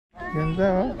Ganda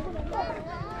oh.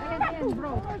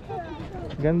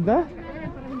 Ganda.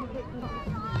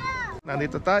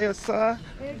 Nandito tayo sa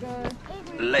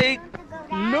Lake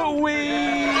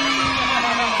Louise.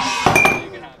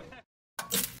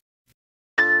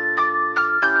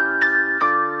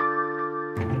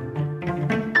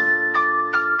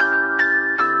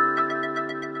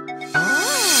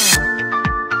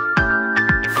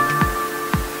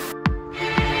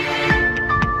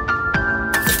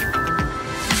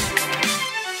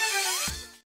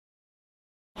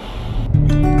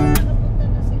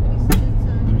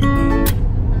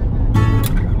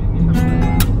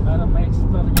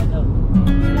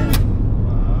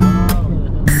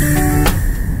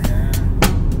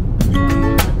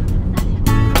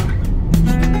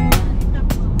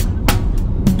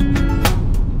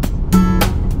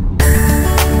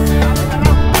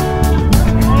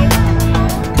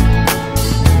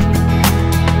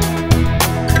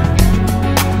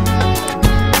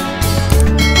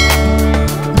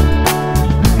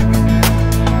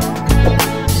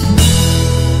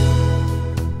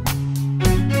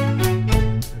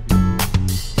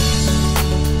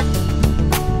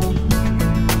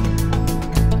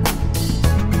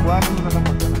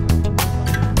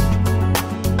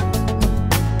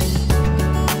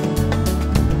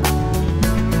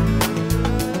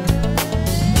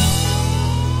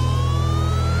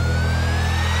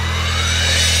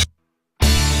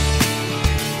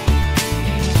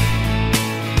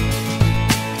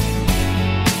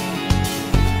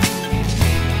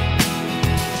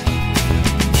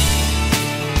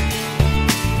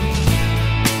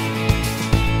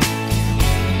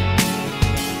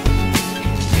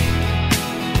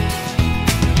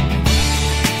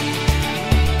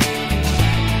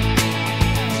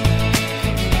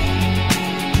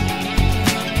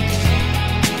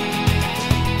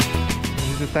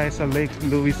 Tayo sa Lake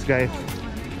Louise guys.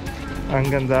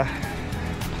 Ang ganda.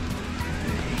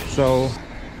 So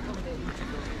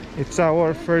it's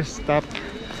our first stop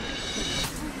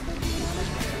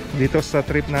dito sa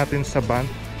trip natin sa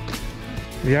Banff.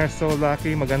 We are so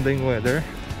lucky, maganda yung weather.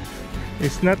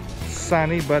 It's not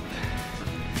sunny but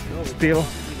still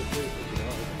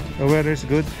the weather is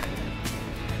good.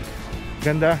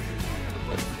 Ganda.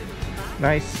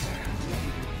 Nice.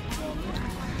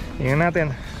 Tingnan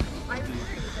natin.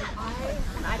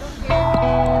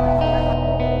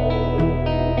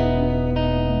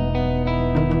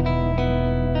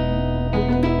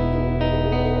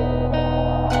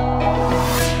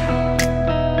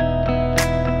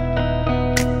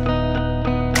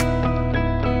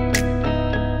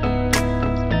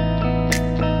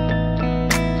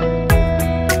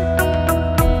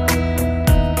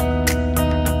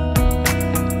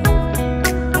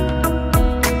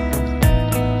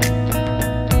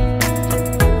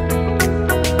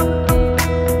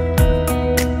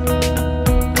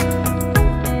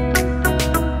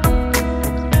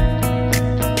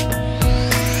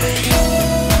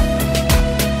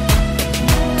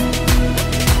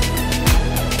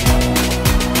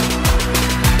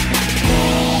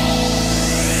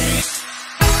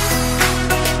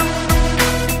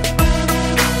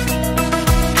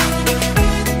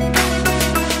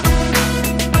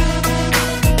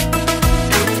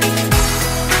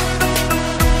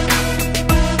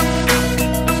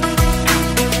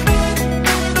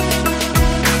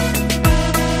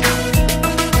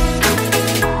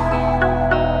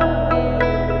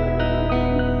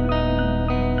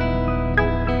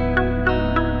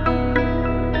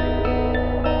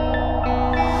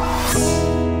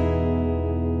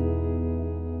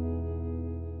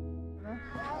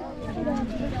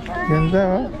 Ganda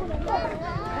oh.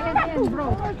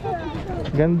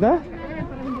 Ganda.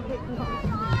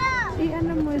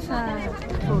 I-ano mo sa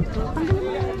photo.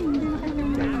 Tanggalin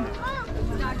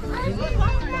mo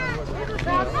lang.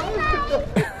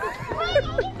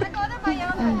 Hindi na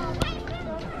kailangan.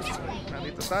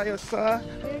 Nandito tayo sa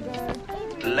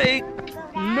Lake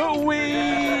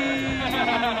Louise.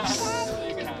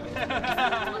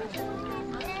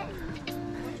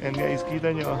 And guys,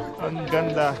 kita nyo, ang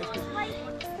ganda.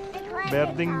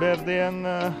 Berding berde ang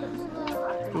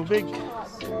tubig.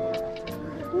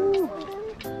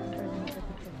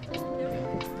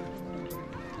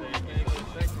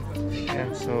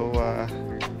 And so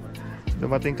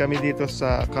dumating kami dito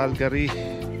sa Calgary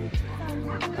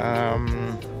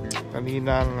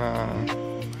kaninang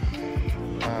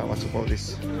what's it called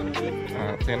this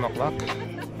 10 o'clock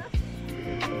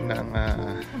ng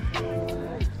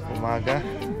umaga.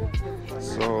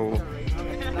 So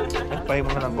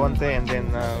nagpahinga muna ng konti and then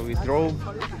we drove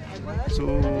to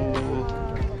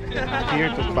here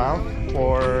to Banff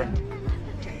for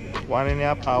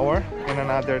 1.5 hours and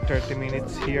another 30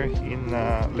 minutes here in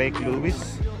Lake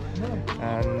Louise,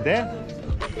 and then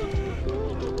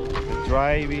the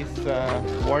drive is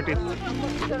worth it.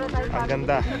 Ang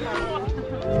ganda.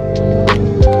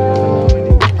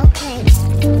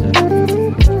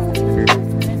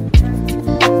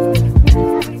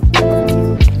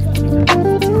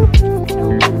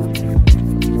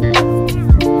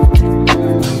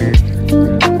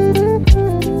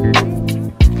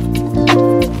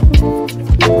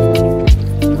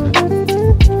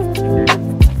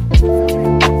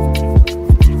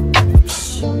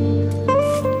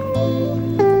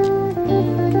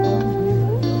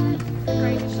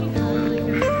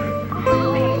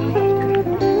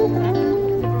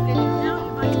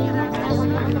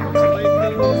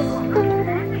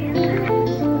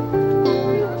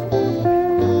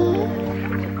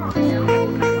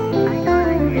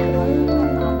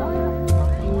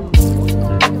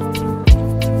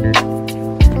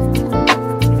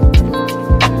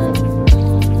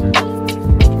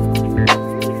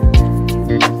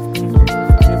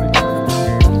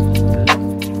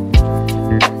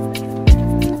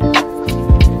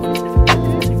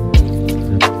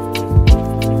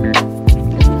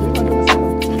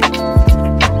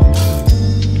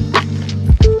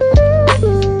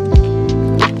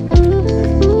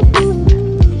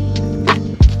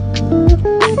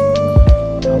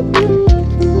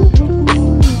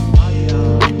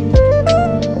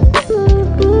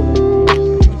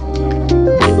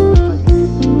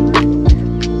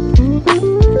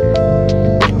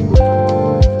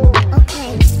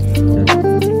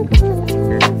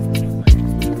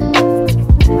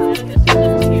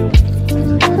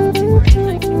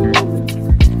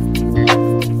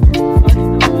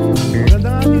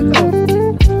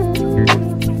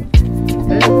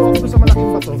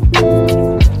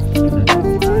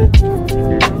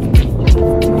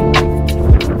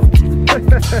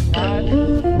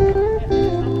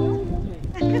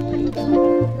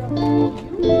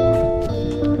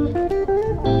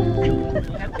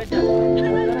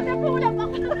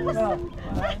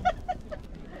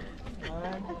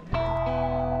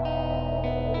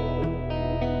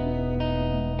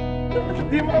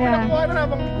 Hindi mo kami nakuha na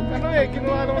habang ano eh,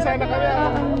 kinuha naman sana kami.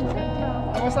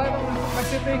 Ako sana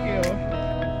nagsitake eh,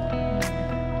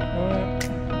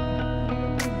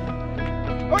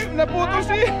 oh. Uy, naputos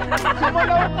eh!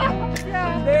 Sumalaw ka!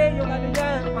 Hindi, yung ano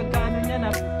niya, pagkaano niya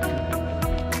na...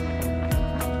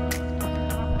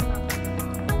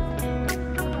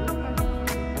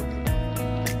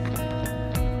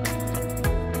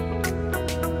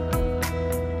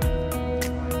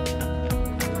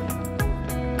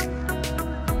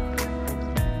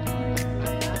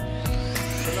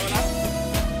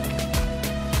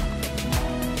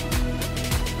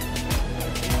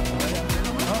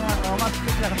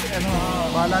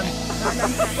 Balance.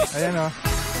 Ayan o.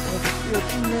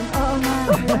 Oo nga.